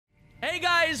Hey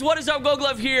guys, what is up?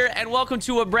 GoldGlove here, and welcome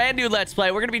to a brand new Let's Play.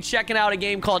 We're going to be checking out a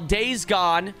game called Days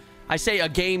Gone. I say a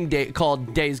game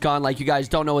called Days Gone like you guys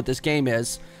don't know what this game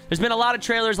is. There's been a lot of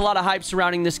trailers, a lot of hype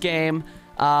surrounding this game.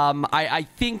 I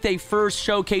think they first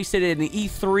showcased it in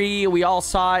E3. We all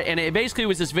saw it, and it basically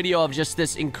was this video of just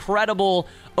this incredible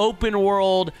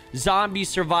open-world zombie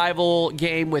survival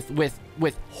game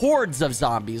with hordes of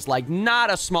zombies, like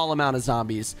not a small amount of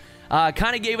zombies.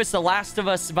 Kind of gave us the Last of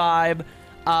Us vibe.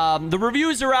 The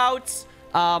reviews are out.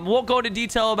 Won't go into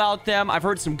detail about them. I've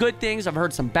heard some good things. I've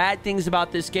heard some bad things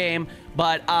about this game.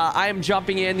 But I am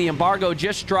jumping in. The embargo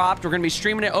just dropped. We're going to be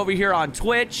streaming it over here on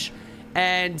Twitch.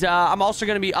 And I'm also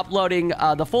going to be uploading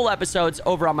the full episodes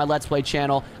over on my Let's Play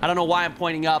channel. I don't know why I'm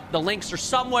pointing up. The links are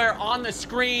somewhere on the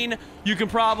screen. You can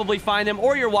probably find them.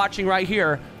 Or you're watching right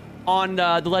here on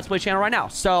the Let's Play channel right now.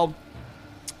 So,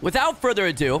 without further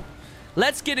ado,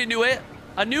 let's get into it.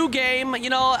 A new game. You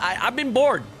know, I've been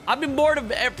bored. I've been bored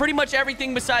of pretty much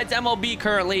everything besides MLB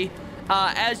currently.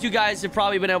 As you guys have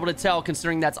probably been able to tell,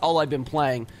 considering that's all I've been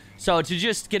playing. So to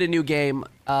just get a new game,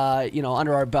 you know,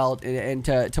 under our belt and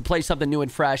to play something new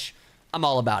and fresh, I'm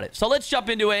all about it. So let's jump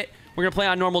into it. We're going to play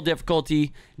on normal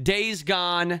difficulty. Days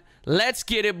Gone. Let's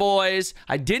get it, boys.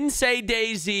 I didn't say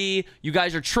Daisy. You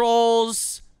guys are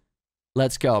trolls.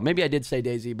 Let's go. Maybe I did say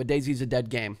Daisy, but Daisy's a dead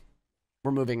game.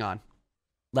 We're moving on.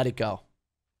 Let it go.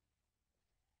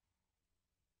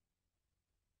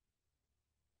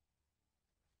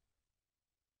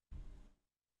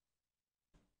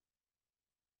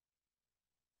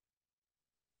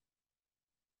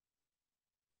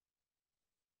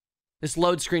 This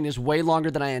load screen is way longer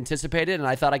than I anticipated, and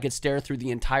I thought I could stare through the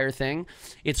entire thing.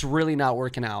 It's really not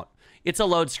working out. It's a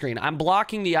load screen. I'm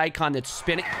blocking the icon that's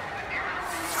spinning.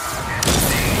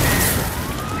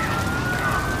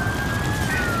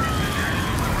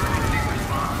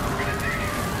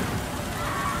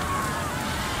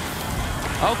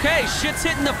 Okay, shit's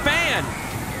hitting the fan.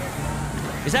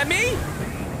 Is that me?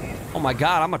 Oh my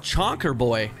god, I'm a chonker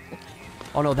boy.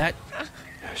 Oh no, that...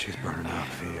 She's burning out.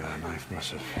 The knife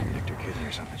must have nicked her kidney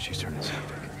or something. She's turning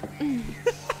septic. How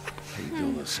you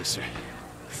doing, little sister?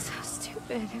 So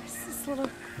stupid. It was this little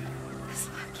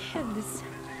kid. This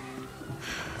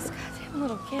goddamn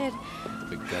little kid.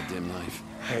 Big goddamn knife.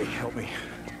 Hey, help me.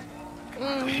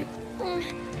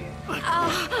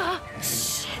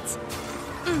 Shit.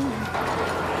 Hey,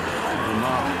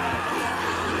 Mom.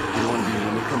 You want to be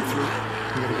when we come through?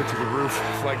 We gotta get to the roof.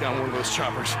 Flag down one of those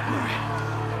choppers. All right.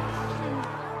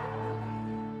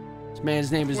 This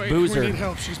man's name is Wait, Boozer. we need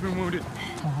help. She's been wounded.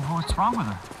 What's wrong with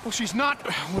her? Well, she's not.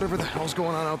 Whatever the hell's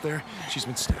going on out there, she's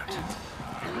been stabbed.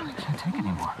 I can't take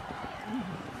anymore.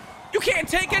 You can't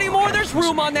take any more? There's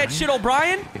room on that shit,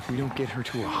 O'Brien. If we don't get her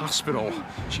to a hospital,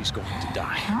 she's going to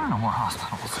die. There are no more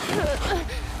hospitals.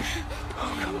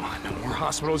 Oh, come on. No more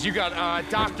hospitals. You got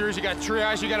doctors, you got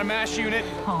triage, you got a MASH unit.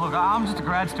 Oh, look, I'm just a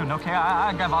grad student, okay?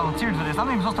 I got volunteered for this. I'm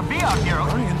not even supposed to be out here.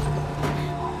 Brian.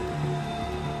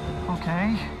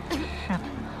 Okay. Shit.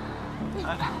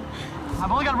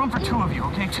 I've only got room for 2 of you,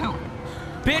 okay? 2.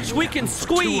 Bitch, we can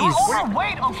squeeze. Oh,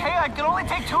 wait, okay? I can only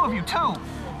take 2 of you, 2.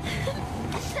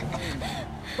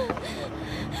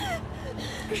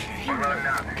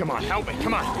 Come on, help me.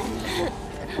 Come on. All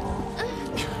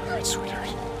right, sweetheart.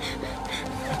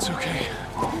 That's okay.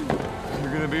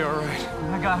 You're gonna be all right.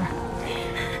 I got her.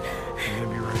 I'm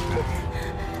gonna be right back.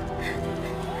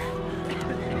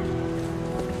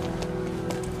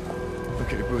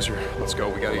 Okay, Boozer, let's go.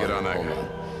 We gotta get on that Hold guy.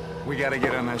 on. We gotta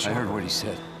get on that I ship. heard what he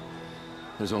said.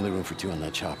 There's only room for 2 on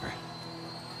that chopper.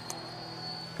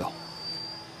 Go.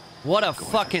 What a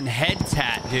fucking head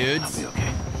tat, I'll dudes. be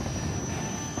okay.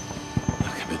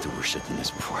 Look, I've been through worse shit than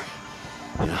this before.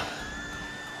 You know?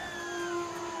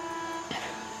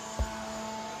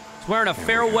 He's wearing a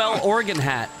farewell organ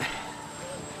hat.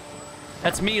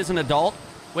 That's me as an adult.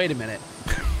 Wait a minute.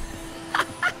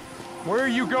 Where are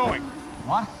you going?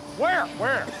 What?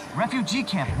 Where? Refugee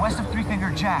camp west of Three Finger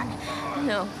Jack.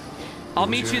 No. I'll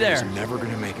meet you He's there. never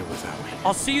gonna make it without me.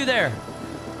 I'll see you there.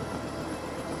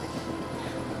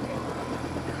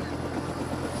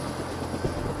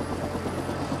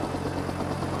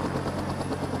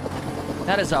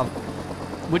 That is a...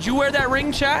 Would you wear that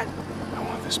ring, chat? I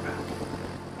want this back.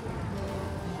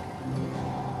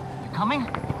 You coming?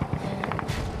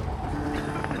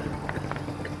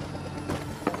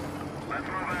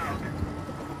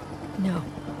 No.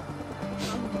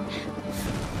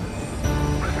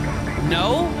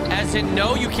 No? As in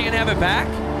no, you can't have it back?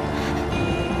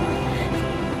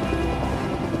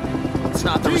 It's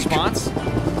not the response.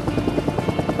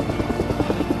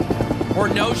 Or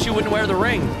no, she wouldn't wear the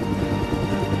ring.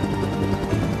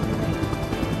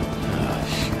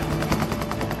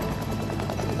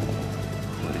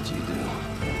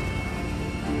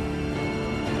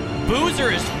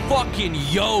 Boozer is fucking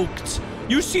yoked.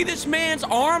 You see this man's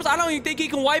arms? I don't even think he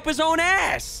can wipe his own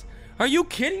ass. Are you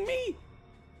kidding me?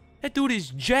 That dude is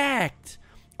jacked.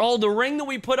 Oh, the ring that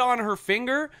we put on her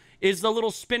finger is the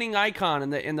little spinning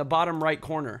icon in the bottom right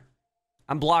corner.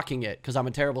 I'm blocking it because I'm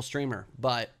a terrible streamer,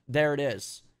 but there it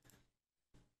is.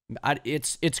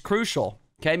 It's crucial.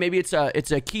 Okay, maybe it's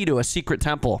a key to a secret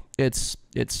temple.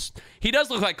 He does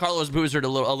look like Carlos Boozer a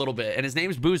little bit, and his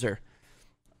name's Boozer.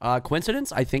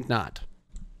 Coincidence? I think not.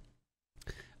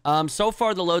 So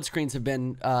far the load screens have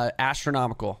been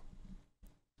astronomical.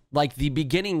 Like the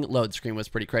beginning load screen was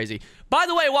pretty crazy. By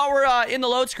the way, while we're in the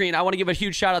load screen, I want to give a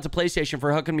huge shout out to PlayStation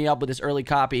for hooking me up with this early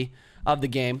copy of the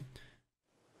game.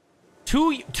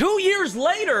 Two years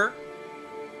later,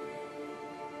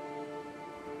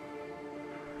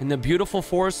 in the beautiful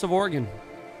forests of Oregon.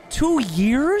 2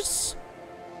 years?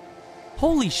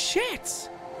 Holy shit.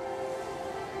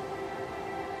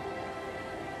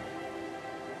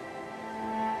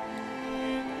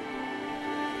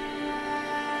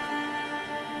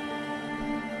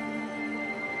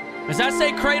 Does that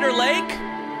say Crater Lake?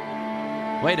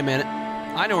 Wait a minute.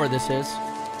 I know where this is.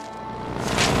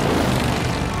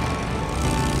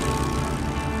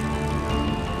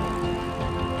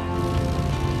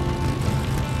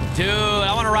 Dude,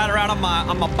 I want to ride around on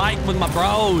my bike with my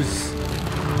bros.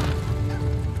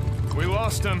 We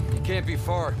lost him. He can't be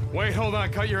far. Wait, hold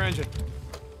on. Cut your engine.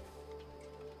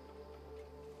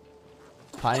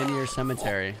 Pioneer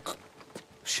Cemetery.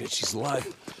 Shit, she's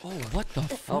alive. Oh, what the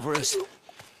fuck?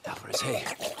 Alvarez, hey.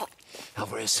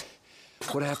 Alvarez,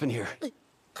 what happened here?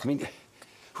 I mean,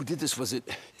 who did this? Was it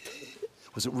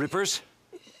Rippers?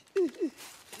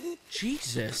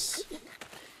 Jesus.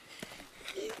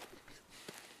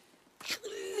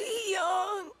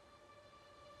 Leon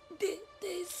did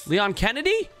this. Leon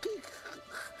Kennedy?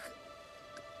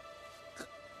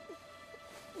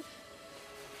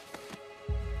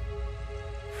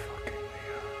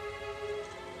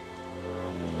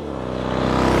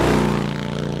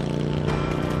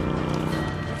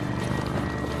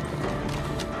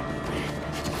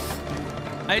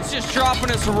 It's just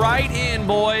dropping us right in,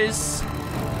 boys.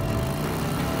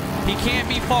 He can't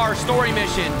be far. Story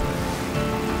mission.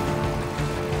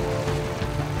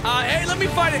 Hey, let me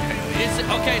find it.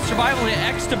 Okay, survival hit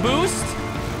X to boost.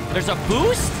 There's a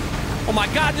boost? Oh my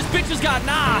god, this bitch has got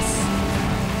NOS.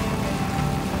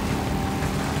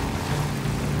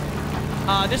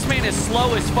 This man is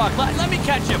slow as fuck. Let me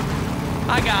catch him.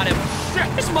 I got him.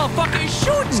 Shit, this motherfucker is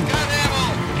shooting.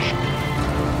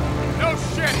 No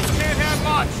shit, he can't have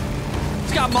much.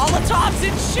 He's got Molotovs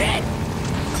and shit.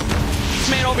 This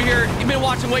man over here, he's been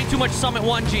watching way too much Summit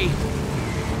 1G.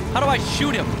 How do I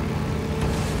shoot him?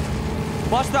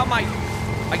 Bust out my...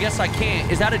 I guess I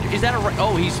can't. Is that a...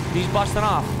 Oh, he's busting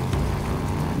off.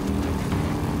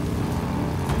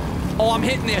 Oh, I'm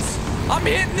hitting this. I'm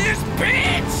hitting this,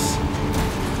 bitch!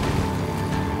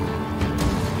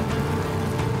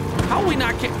 How are we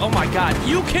not... Oh, my God.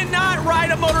 You cannot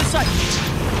ride a motorcycle.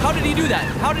 How did he do that?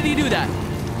 How did he do that?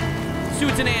 This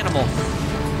dude's an animal.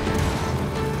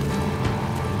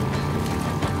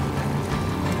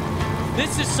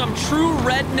 This is some true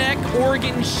redneck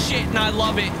Oregon shit, and I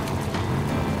love it.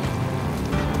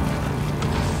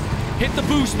 Hit the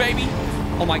boost, baby.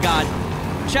 Oh my god.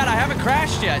 Chad, I haven't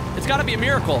crashed yet. It's gotta be a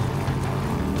miracle.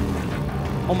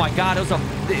 Oh my god, those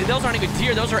aren't even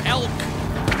deer, those are elk.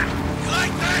 You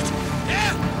like that?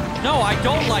 Yeah? No, I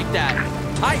don't like that.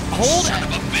 Hold Son of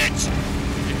a bitch!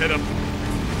 You hit him.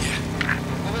 Yeah.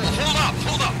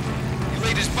 Hold up. He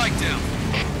laid his bike down.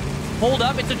 Hold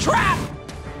up, it's a trap!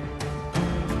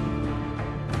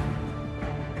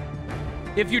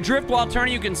 If you drift while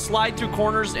turning, you can slide through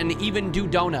corners and even do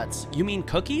donuts. You mean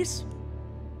cookies?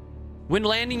 When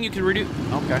landing, you can reduce...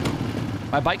 Okay.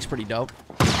 My bike's pretty dope.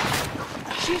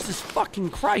 Jesus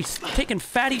fucking Christ. Taking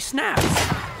fatty snaps.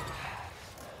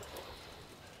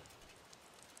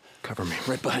 Cover me,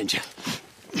 right behind you.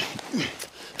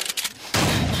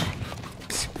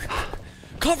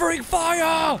 Covering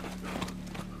fire!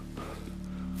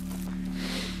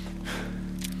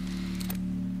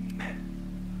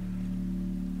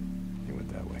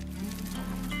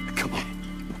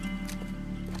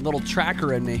 Little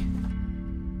tracker in me.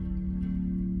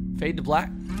 Fade to black.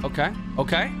 Okay.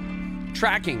 Okay.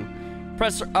 Tracking.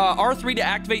 Press R3 to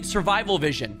activate survival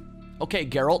vision. Okay,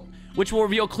 Geralt. Which will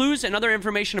reveal clues and other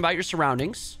information about your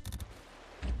surroundings.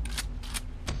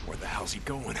 Where the hell's he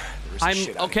going?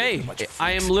 Okay.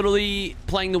 I am literally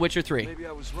playing The Witcher 3. Maybe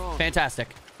I was wrong.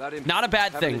 Fantastic. Not a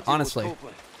bad thing, honestly.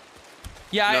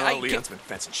 Yeah, Leon's been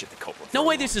fencing shit to Copeland. No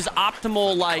way this is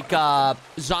optimal, like,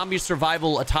 zombie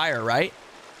survival attire, right?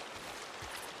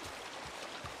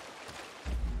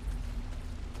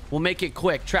 We'll make it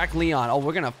quick. Track Leon. Oh,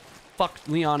 we're gonna fuck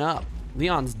Leon up.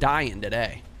 Leon's dying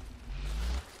today.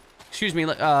 Excuse me,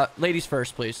 ladies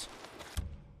first, please.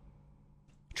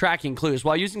 Tracking clues.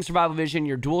 While using survival vision,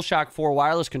 your DualShock 4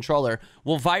 wireless controller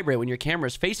will vibrate when your camera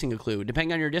is facing a clue.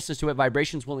 Depending on your distance to it,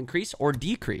 vibrations will increase or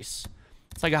decrease.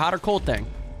 It's like a hot or cold thing.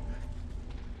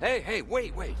 Hey,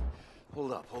 wait.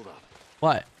 Hold up.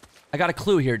 What? I got a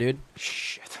clue here, dude.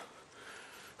 Shit.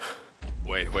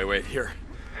 Wait. Here.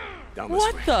 Down this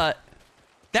What way. the?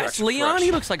 That's Traction Leon? fresh.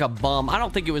 He looks like a bum. I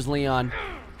don't think it was Leon.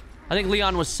 I think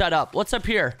Leon was set up. What's up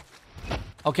here?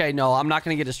 Okay, no, I'm not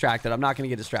going to get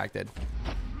distracted.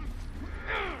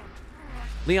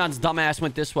 Leon's dumbass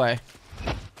went this way.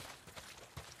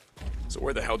 So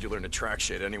where the hell did you learn to track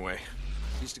shit anyway?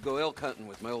 Used to go elk hunting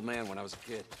with my old man when I was a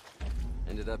kid.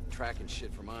 Ended up tracking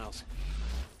shit for miles.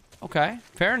 Okay,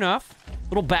 fair enough.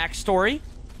 Little backstory.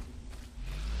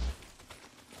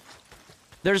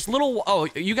 There's little... Oh,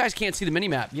 you guys can't see the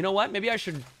minimap. You know what? Maybe I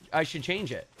should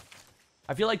change it.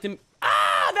 I feel like the...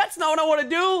 Ah, that's not what I want to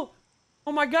do.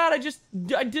 Oh my God,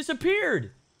 I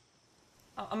disappeared.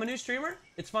 I'm a new streamer.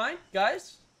 It's fine,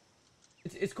 guys.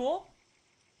 It's cool.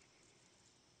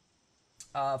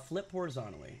 Flip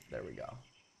horizontally. There we go.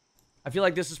 I feel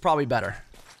like this is probably better.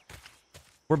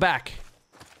 We're back.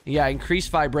 Yeah, increase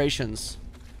vibrations.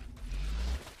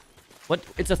 What?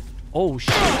 It's a... Oh,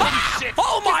 shit. Ah!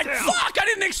 Oh, my fuck! I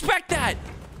didn't expect that!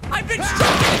 I've been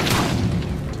struck!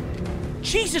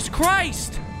 Jesus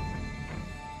Christ!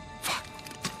 Fuck.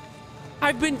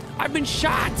 I've been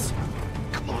shot!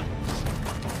 Come on.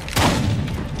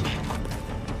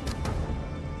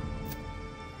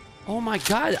 Oh, my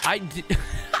God.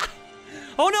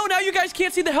 Oh, no, now you guys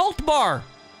can't see the health bar.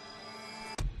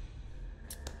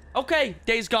 Okay,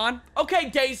 Days Gone. Okay,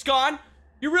 Days Gone.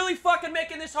 You're really fucking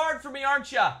making this hard for me, aren't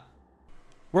ya?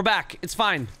 We're back. It's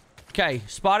fine. Okay,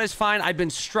 spot is fine. I've been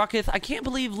strucketh. I can't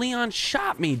believe Leon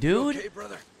shot me, dude. Okay,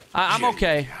 brother. I'm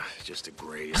okay. Yeah, just a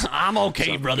graze. I'm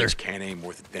okay, brother. Can't aim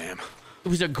worth a damn. It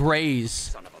was a graze.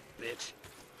 Son of a bitch.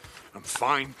 I'm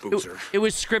fine, Boozer. It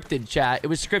was scripted, chat. It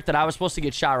was scripted. I was supposed to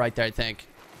get shot right there, I think.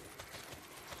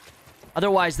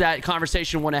 Otherwise, that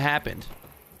conversation wouldn't have happened.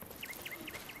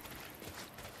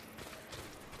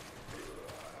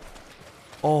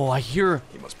 Oh, I hear...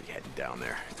 He must be heading down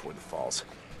there toward the falls.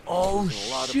 Oh,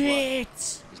 shit.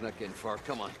 He's not getting far.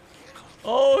 Come on.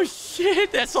 Oh,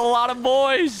 shit. That's a lot of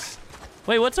boys.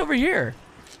 Wait, what's over here?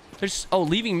 There's... Oh,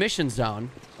 leaving mission zone.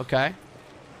 Okay.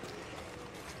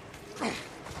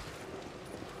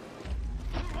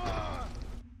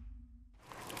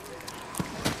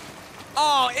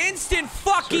 Oh, instant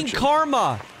fucking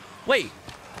karma. Wait,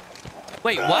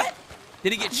 what?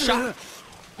 Did he get shot?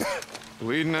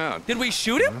 Bleeding out. Did we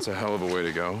shoot him? That's a hell of a way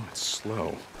to go. It's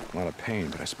slow. A lot of pain,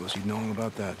 but I suppose you'd know all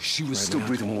about that. She was still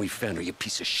breathing when we found her, you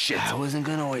piece of shit. I wasn't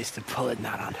gonna waste a bullet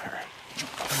not on her.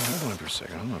 Hold on for a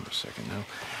second. Now,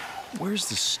 where's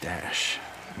the stash,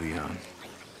 Leon?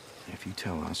 If you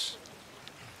tell us,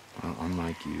 well,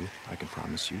 unlike you, I can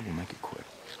promise you we'll make it quick.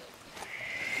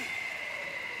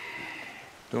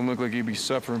 Don't look like you'd be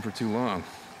suffering for too long.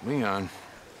 Leon,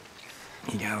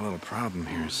 you got a little problem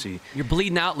here. See, You're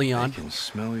bleeding out, Leon. I can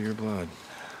smell your blood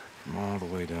from all the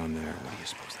way down there. What do you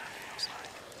suppose that feels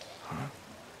like? Huh?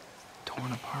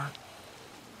 Torn apart?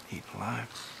 Eaten alive?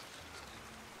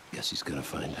 Guess he's gonna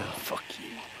find out. Fuck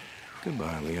you.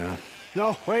 Goodbye, Leon.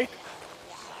 No, wait.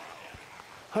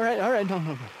 All right,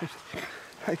 no.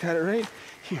 I got it right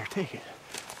here, take it.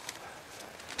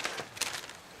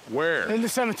 Where? In the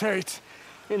cemetery, it's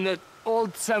in the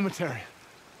old cemetery.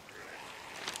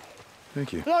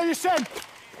 Thank you. No, you said.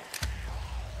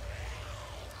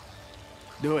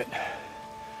 Do it.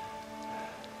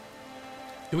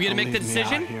 Do we get to make the Don't leave me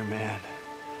decision? out here, man.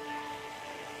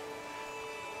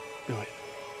 Do it.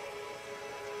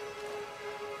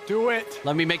 Do it.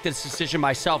 Let me make this decision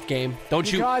myself, game.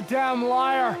 Don't you? Goddamn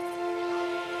liar.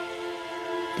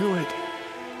 Do it.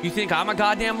 You think I'm a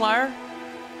goddamn liar?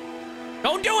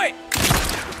 Don't do it!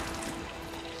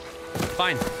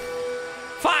 Fine.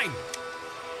 Fine!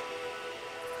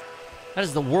 That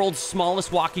is the world's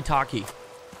smallest walkie-talkie.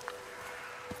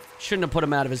 Shouldn't have put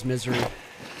him out of his misery.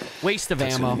 Waste of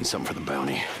ammo. Need something for the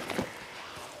bounty.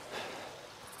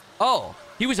 Oh,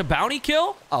 he was a bounty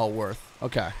kill? Oh, worth.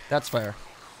 Okay, that's fair.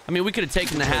 I mean, we could have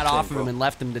taken the hat off of him and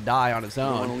left him to die on his I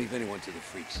don't want to own. leave anyone to the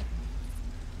freaks.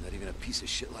 Not even a piece of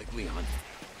shit like Leon.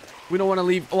 We don't want to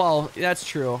leave... Well, that's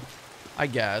true. I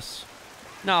guess.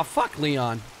 No, fuck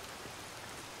Leon.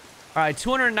 All right,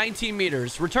 219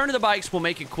 meters. Return to the bikes. We'll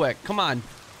make it quick. Come on.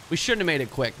 We shouldn't have made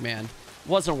it quick, man.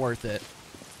 Wasn't worth it.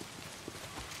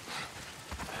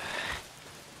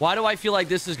 Why do I feel like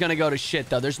this is going to go to shit,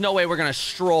 though? There's no way we're going to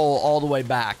stroll all the way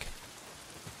back.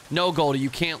 No, Goldie, you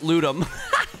can't loot him.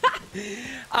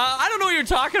 I don't know what you're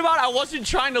talking about. I wasn't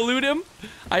trying to loot him.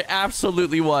 I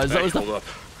absolutely was. Hey, hold up.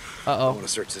 Uh-oh. I want to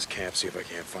search this camp, see if I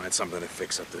can't find something to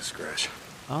fix up this scratch.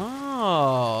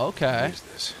 Oh, okay. Use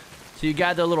this. So you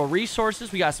got the little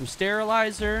resources. We got some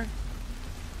sterilizer.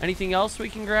 Anything else we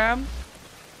can grab?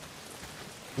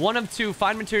 1 of 2.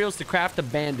 Find materials to craft a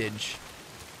bandage.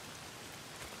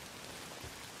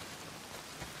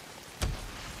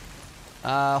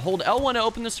 Hold L1 to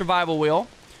open the survival wheel.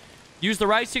 Use the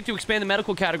right stick to expand the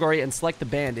medical category and select the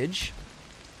bandage.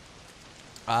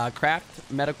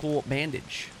 Craft medical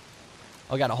bandage.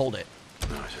 Oh, I gotta hold it.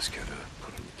 No, I just gotta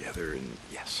put them together and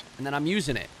yes. And then I'm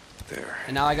using it. There.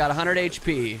 And now I got 100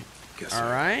 HP. Guess All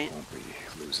right. I won't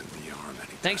be losing the arm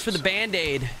anytime Thanks for the soon.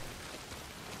 band-aid.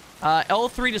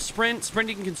 L3 to sprint.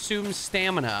 Sprinting consumes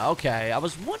stamina. Okay, I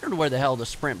was wondering where the hell the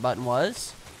sprint button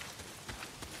was.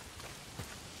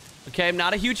 Okay, I'm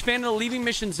not a huge fan of the leaving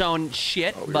mission zone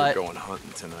shit, Oh, we but... were going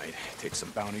hunting tonight. Take some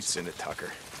bounties into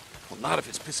Tucker. Well, not if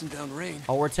it's pissing down rain.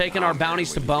 Oh, we're taking Oh, our man, bounties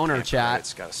we to need Boner, camp chat.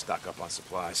 credits. Gotta stock up on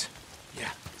supplies.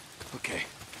 Yeah. Okay.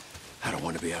 I don't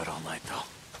want to be out all night, though.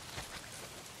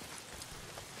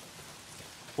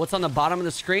 What's on the bottom of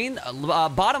the screen?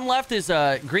 Bottom left is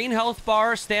a green health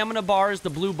bar. Stamina bar is the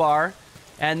blue bar.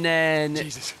 And then...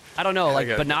 Jesus. I don't know, Yeah, I like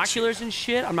gotta binoculars and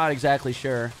shit? I'm not exactly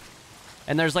sure.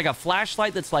 And there's like a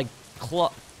flashlight that's like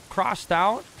crossed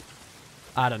out.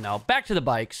 I don't know. Back to the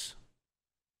bikes.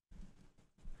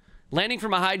 Landing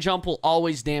from a high jump will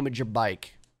always damage your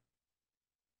bike.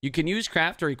 You can use,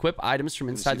 craft, or equip items from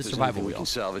inside the survival We wheel. can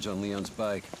salvage on Leon's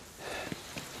bike.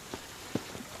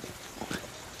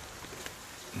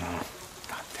 No.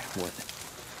 God damn. What?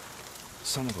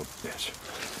 Son of a bitch.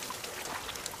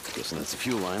 Guessing that's the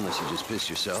fuel line, unless you just pissed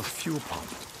yourself. Fuel pump.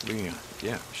 Leon.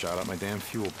 Yeah, shot up my damn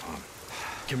fuel pump.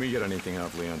 Can we get anything out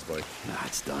of Leon's bike? Nah,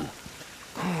 it's done.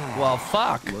 Well,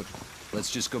 fuck. Look, let's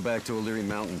just go back to O'Leary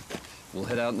Mountain. We'll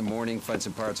head out in the morning, find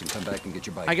some parts, and come back and get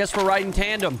your bike. I guess we're riding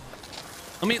tandem.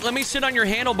 Let me sit on your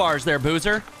handlebars there,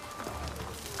 Boozer.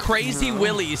 Crazy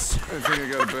Willies. I think I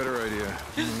got a better idea.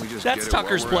 We just That's get it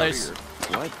Tucker's while we're out place. here.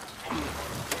 What?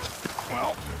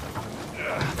 Well,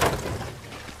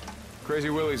 Crazy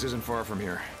Willie's isn't far from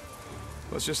here.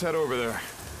 Let's just head over there.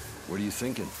 What are you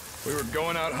thinking? We were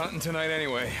going out hunting tonight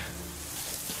anyway.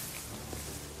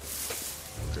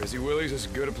 Crazy Willie's is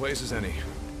as good a place as any.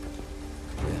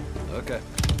 Yeah, okay.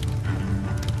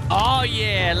 Oh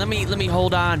yeah, let me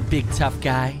hold on, big tough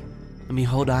guy. Let me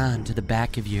hold on to the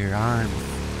back of your arm.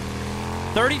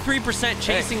 33%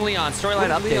 chasing Leon. Storyline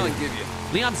What did updated. Leon give you?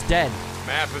 Leon's dead.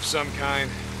 Map of some kind.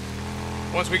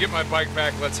 Once we get my bike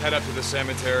back, let's head up to the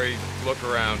cemetery, look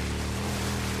around.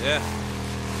 Yeah.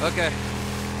 Okay.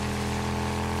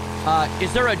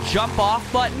 Is there a jump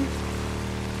off button?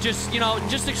 Just,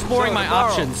 just exploring my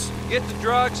options. Get the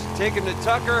drugs, take him to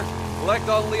Tucker, collect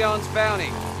on Leon's bounty.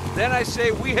 Then I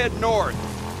say we head north.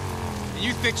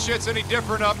 You think shit's any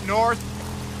different up north?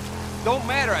 Don't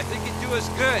matter, I think it'd do us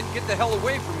good. Get the hell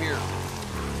away from here.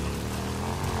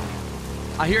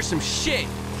 I hear some shit.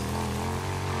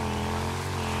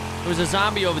 There's a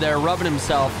zombie over there rubbing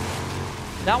himself.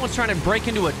 That one's trying to break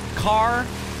into a car.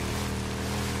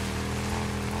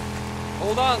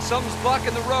 Hold on, something's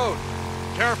blocking the road.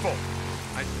 Careful.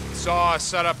 I saw a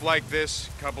setup like this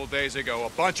a couple days ago. A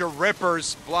bunch of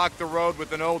rippers blocked the road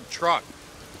with an old truck.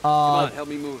 Come on, help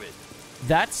me move it.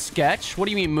 That's sketch. What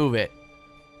do you mean move it?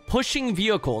 Pushing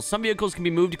vehicles. Some vehicles can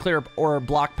be moved to clear or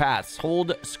block paths.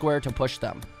 Hold square to push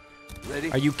them.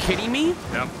 Ready? Are you kidding me?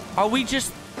 Yep. Are we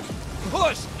just...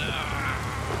 Push!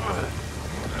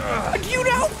 Do you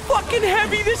know how fucking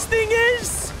heavy this thing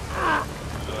is?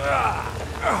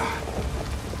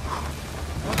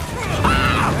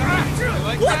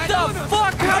 What the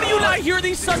fuck? How do you not hear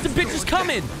these sons of bitches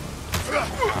coming?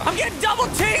 I'm getting double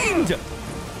teamed!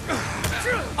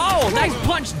 Oh, nice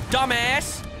punch,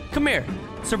 dumbass. Come here.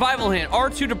 Survival hand.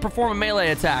 R2 to perform a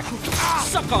melee attack.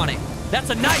 Suck on it. That's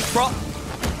a knife, bro.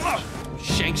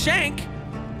 Shank, shank.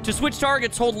 To switch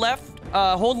targets, hold left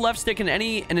stick in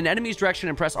an enemy's direction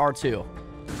and press R2.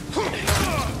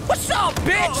 What's up,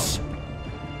 bitch?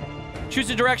 Choose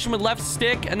a direction with left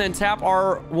stick and then tap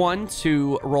R1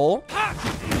 to roll.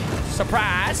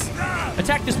 Surprise.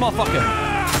 Attack this motherfucker.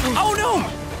 Oh, no.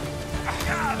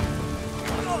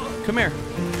 Come here.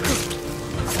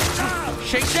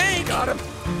 Shake, shake. Got him.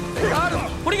 Got him.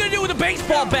 What are you gonna do with a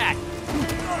baseball bat?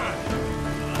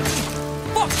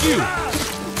 Fuck you.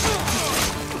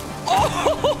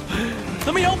 Oh,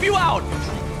 let me help you out.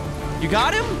 You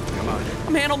got him? Come on.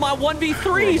 I'm handling my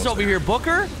 1v3s over here,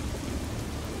 Booker.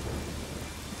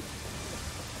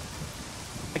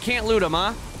 can't loot them,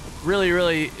 huh?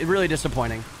 Really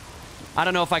disappointing. I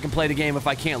don't know if I can play the game if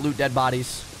I can't loot dead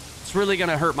bodies. It's really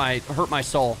gonna hurt my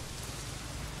soul.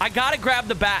 I gotta grab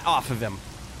the bat off of him.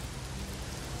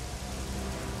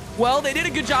 Well, they did a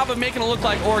good job of making it look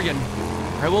like Oregon.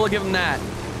 I will give them that.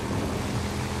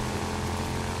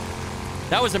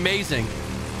 That was amazing.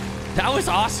 That was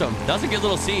awesome. That was a good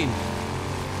little scene.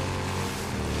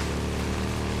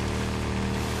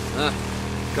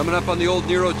 Coming up on the old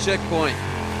Nero checkpoint.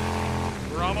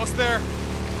 We're almost there.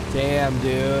 Damn,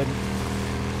 dude.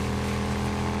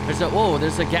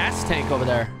 There's a gas tank over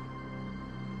there.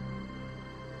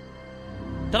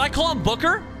 Did I call him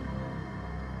Booker?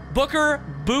 Booker,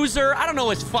 Boozer, I don't know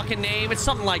his fucking name. It's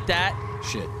something like that.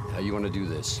 Shit, how you want to do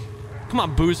this? Come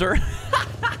on, Boozer.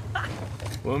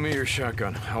 Loan me your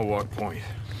shotgun. I'll walk point.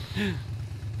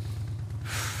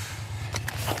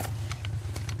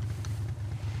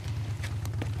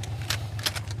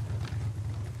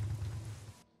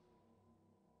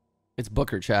 It's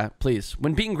Booker, chat. Please.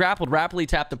 When being grappled, rapidly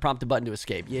tap the prompted button to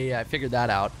escape. Yeah, I figured that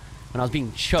out. When I was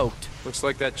being choked. Looks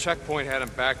like that checkpoint had him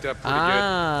backed up pretty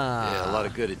Yeah, a lot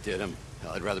of good it did him.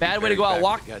 I'd rather Bad be way to go out.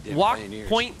 walk Walk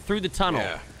point through the tunnel.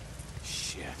 Yeah.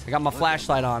 Shit. I got my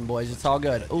flashlight on, boys. It's all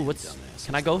good. Oh, what's...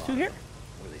 Can I go through here?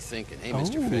 What are they thinking? Hey,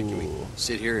 Mr. Fick, can we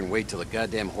sit here and wait till the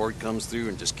goddamn horde comes through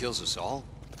and just kills us all?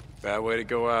 Bad way to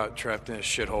go out, trapped in a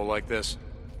shithole like this.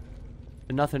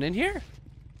 There's nothing in here?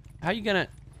 How you gonna...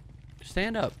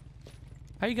 Stand up.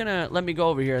 How you gonna let me go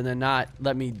over here and then not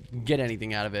let me get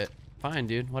anything out of it? Fine,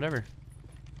 dude. Whatever.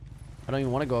 I don't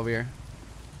even want to go over here.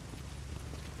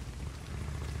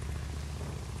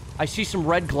 I see some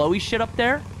red glowy shit up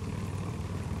there.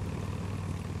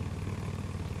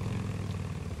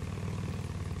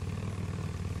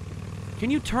 Can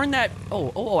you turn that?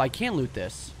 Oh, I can loot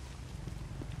this.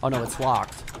 Oh, no, it's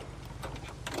locked.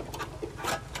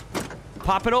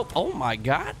 Pop it open. Oh, my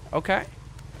God. Okay.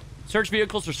 Search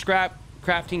vehicles for scrap,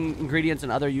 crafting ingredients,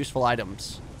 and other useful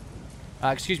items.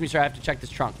 Excuse me, sir. I have to check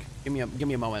this trunk. Give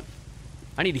me a moment.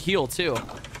 I need to heal, too.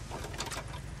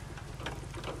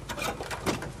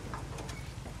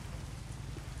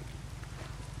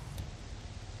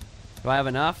 Do I have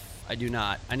enough? I do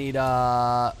not. I need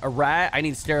a rat. I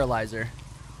need sterilizer.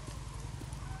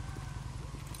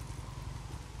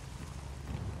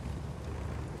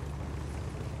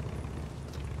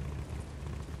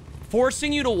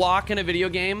 Forcing you to walk in a video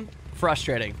game,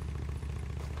 frustrating.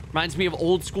 Reminds me of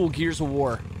old school Gears of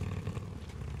War.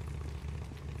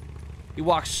 You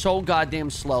walk so goddamn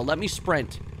slow. Let me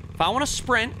sprint. If I want to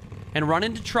sprint and run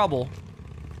into trouble,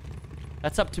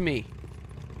 that's up to me.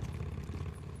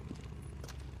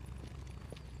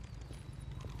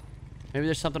 Maybe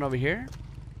there's something over here.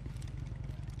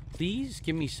 Please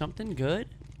give me something good.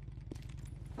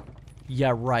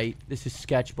 Yeah, right. This is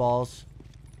sketch balls.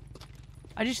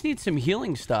 I just need some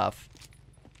healing stuff.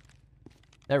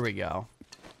 There we go.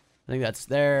 I think that's...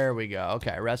 There we go.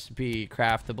 Okay, recipe,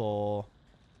 craftable,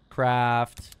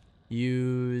 craft,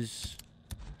 use,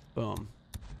 boom.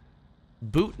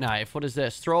 Boot knife. What is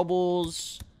this?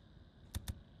 Throwables.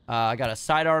 I got a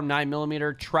sidearm,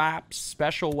 9mm, traps,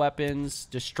 special weapons,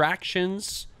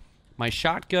 distractions, my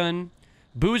shotgun,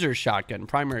 Boozer's shotgun,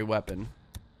 primary weapon.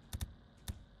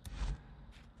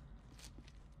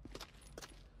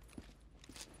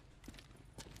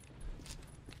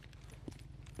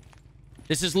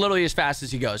 This is literally as fast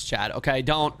as he goes, Chad. Okay,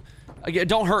 don't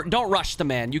rush the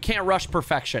man. You can't rush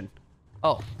perfection.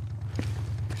 Oh.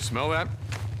 Smell that?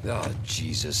 Oh,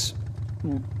 Jesus.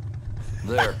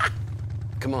 There.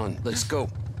 Come on, let's go.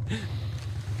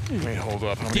 Wait, hold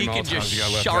up. How many Deacon Molotovs just you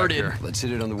got left back sharded. here? Let's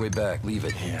hit it on the way back. Leave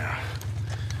it. Yeah.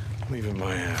 Leave it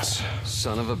my ass.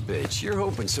 Son of a bitch. You're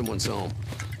hoping someone's home.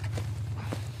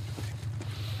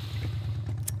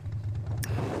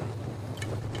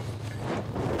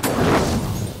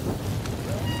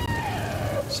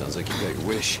 Sounds like you got your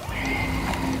wish.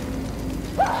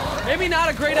 Maybe not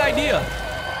a great idea.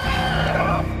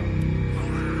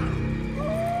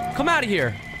 Come out of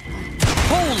here.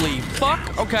 Holy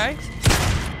fuck. Okay.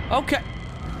 Okay.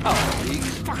 Oh.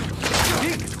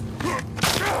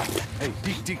 Hey,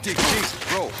 Deke.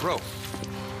 Bro. I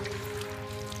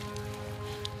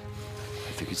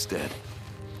think it's dead.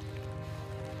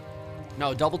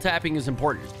 No, double tapping is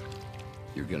important.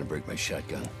 You're gonna break my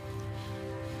shotgun.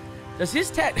 Does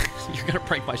his You're gonna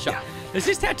break my shot. Does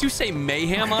his tattoo say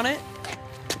mayhem on it?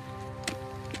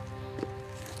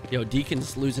 Yo,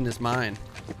 Deacon's losing his mind.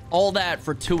 All that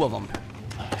for 2 of them.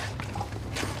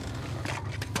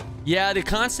 Yeah, the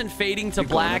constant fading to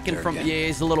black and from... Yeah,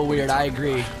 is a little weird. I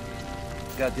agree.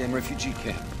 Goddamn refugee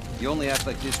camp. You only act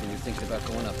like this when you're thinking about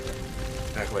going up there.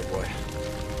 Act like what?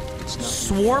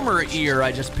 Swarmer ear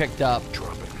I just picked up.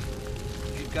 Drop it.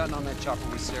 If you'd gotten on that chopper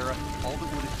with Sarah, all that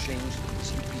would have changed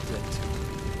was you'd be dead too.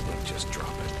 Look, just drop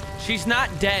it. She's not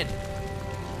dead.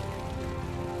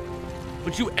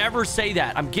 Would you ever say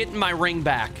that? I'm getting my ring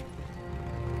back.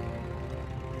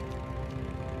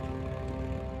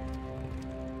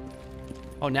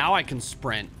 Oh, now I can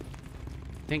sprint.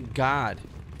 Thank God.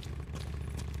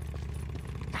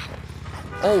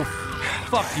 Oh,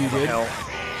 fuck you, dude. Hell.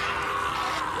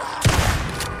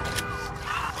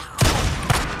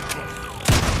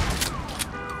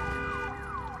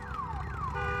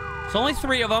 It's only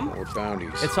 3 of them. More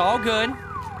bounties. It's all good.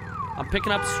 I'm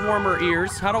picking up swarmer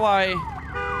ears. How do I...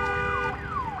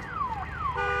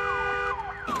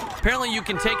 Apparently you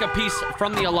can take a piece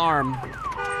from the alarm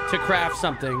to craft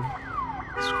something.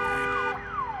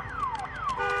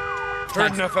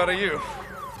 Heard enough out of you.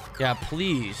 Yeah,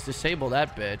 please disable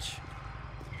that bitch.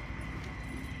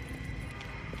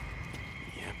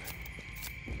 Yep.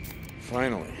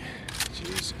 Finally.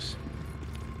 Jesus.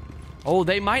 Oh,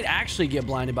 they might actually get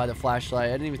blinded by the flashlight.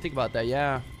 I didn't even think about that.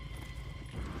 Yeah.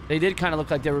 They did kind of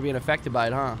look like they were being affected by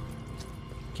it, huh?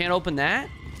 Can't open that?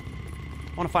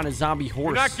 I want to find a zombie horse.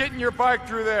 You're not getting your bike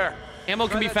through there. Ammo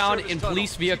can be found in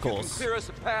police vehicles. Clear us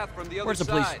a path from the other Where's the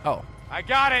police? side. Oh. I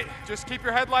got it. Just keep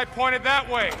your headlight pointed that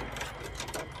way.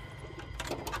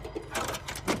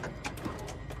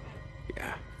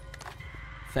 Yeah.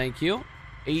 Thank you.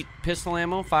 8 pistol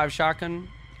ammo, 5 shotgun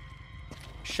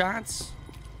shots.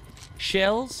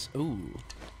 Shells. Ooh.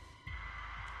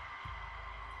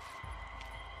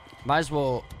 Might as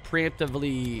well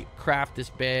preemptively craft this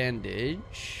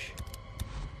bandage.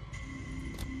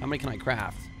 How many can I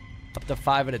craft? Up to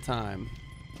 5 at a time.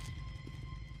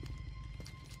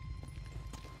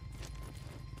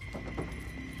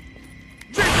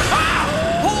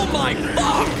 Oh my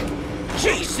fuck!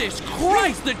 Jesus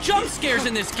Christ! The jump scares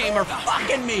in this game are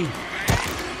fucking me!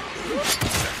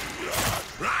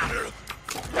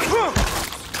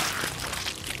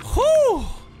 Whew!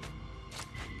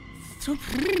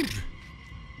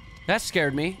 That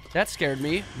scared me. That scared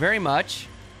me very much.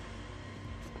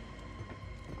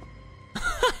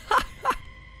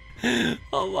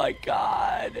 Oh my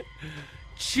God.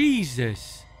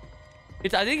 Jesus.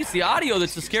 I think it's the audio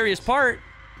that's the scariest part.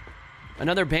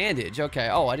 Another bandage. Okay.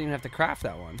 Oh, I didn't even have to craft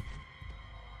that one.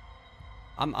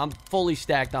 I'm fully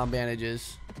stacked on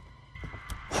bandages.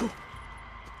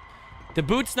 The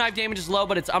boot's knife damage is low,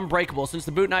 but it's unbreakable. Since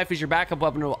the boot knife is your backup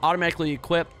weapon, it will automatically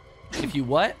equip if you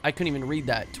what? I couldn't even read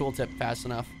that tooltip fast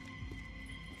enough.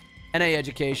 NA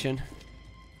education.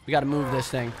 We gotta move this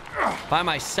thing. By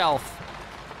myself.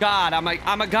 God,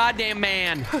 I'm a goddamn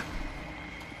man. Oh,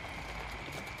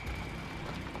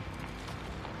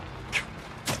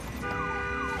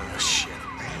 shit.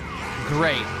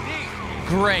 Great.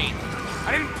 Great.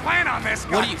 I didn't plan on this.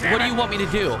 What do you want me to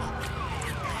do?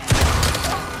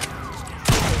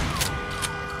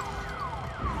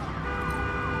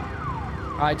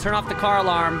 All right, turn off the car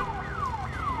alarm.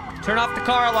 Turn off the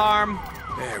car alarm.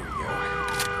 There we go.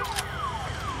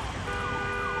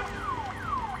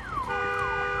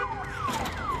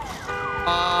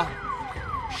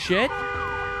 Shit.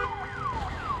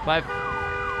 I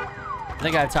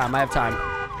think I have time. I have time.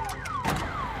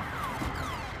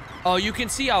 Oh, you can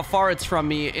see how far it's from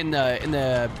me in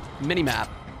the mini map.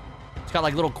 It's got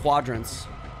like little quadrants,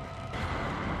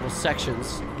 little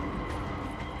sections.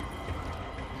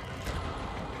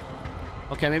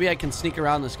 Okay, maybe I can sneak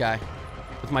around this guy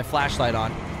with my flashlight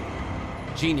on.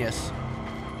 Genius.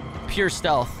 Pure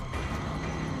stealth.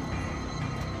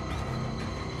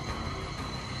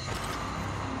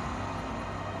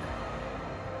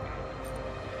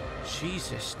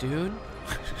 Jesus, dude.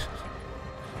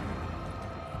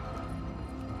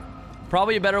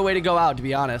 Probably a better way to go out, to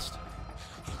be honest.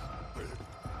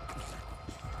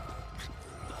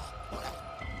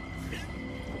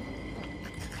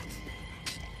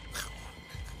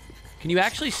 Can you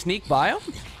actually sneak by them?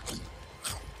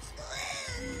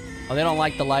 Oh, they don't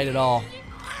like the light at all.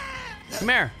 Come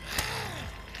here.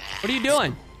 What are you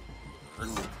doing?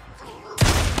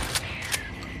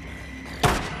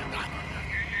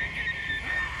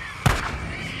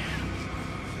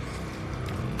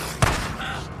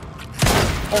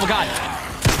 Oh my God.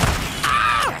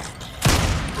 Ah!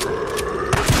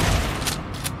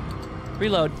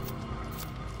 Reload.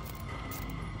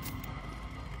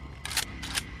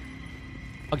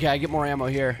 Okay, I get more ammo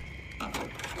here.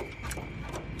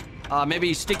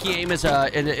 Maybe sticky aim is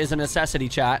a necessity,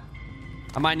 chat.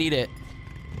 I might need it.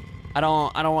 I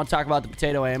don't want to talk about the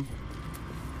potato aim.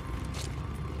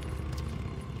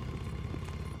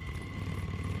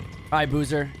 All right,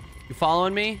 Boozer, you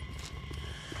following me?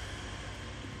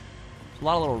 A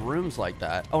lot of little rooms like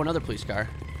that. Oh, another police car.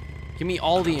 Give me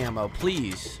all the ammo,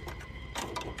 please.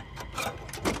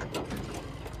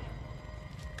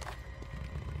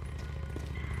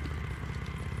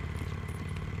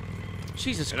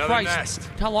 Jesus Another Christ. nest.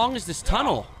 How long is this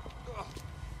tunnel?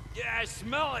 Yeah, I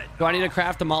smell it. Do I need to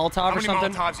craft a Molotov How or many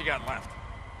something? Molotovs you got left?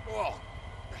 Whoa.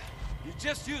 You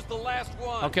just used the last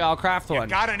one. Okay, I'll craft one.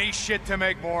 Got any shit to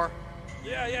make more?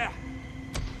 Yeah.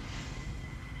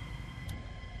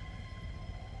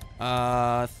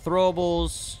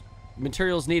 Throwables.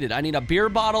 Materials needed. I need a beer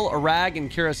bottle, a rag, and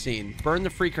kerosene. Burn the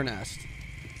freaker nest.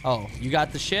 Oh, you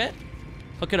got the shit?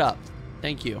 Hook it up.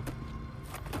 Thank you.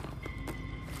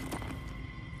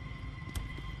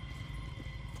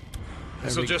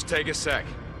 This'll just take a sec.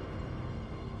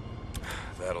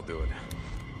 That'll do it.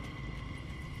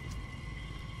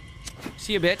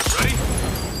 See you, bitch. Ready?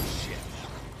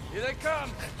 Here they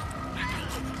come.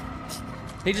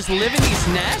 They just live in these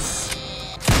nests?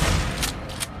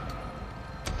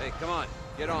 Hey, come on.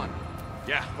 Get on.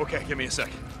 Yeah, okay, give me a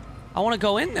sec. I want to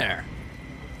go in there.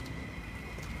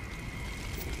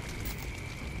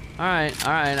 Alright,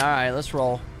 let's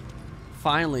roll.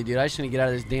 Finally, dude, I just need to get out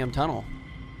of this damn tunnel.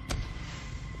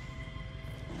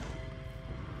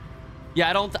 Yeah,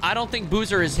 I don't think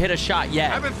Boozer has hit a shot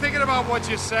yet. I've been thinking about what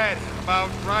you said about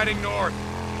riding north.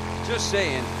 Just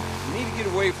saying, you need to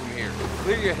get away from here.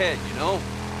 Clear your head, you know?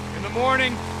 In the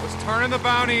morning, let's turn in the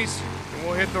bounties, and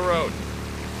we'll hit the road.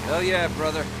 Hell yeah,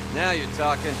 brother. Now you're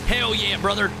talking. Hell yeah,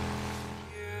 brother.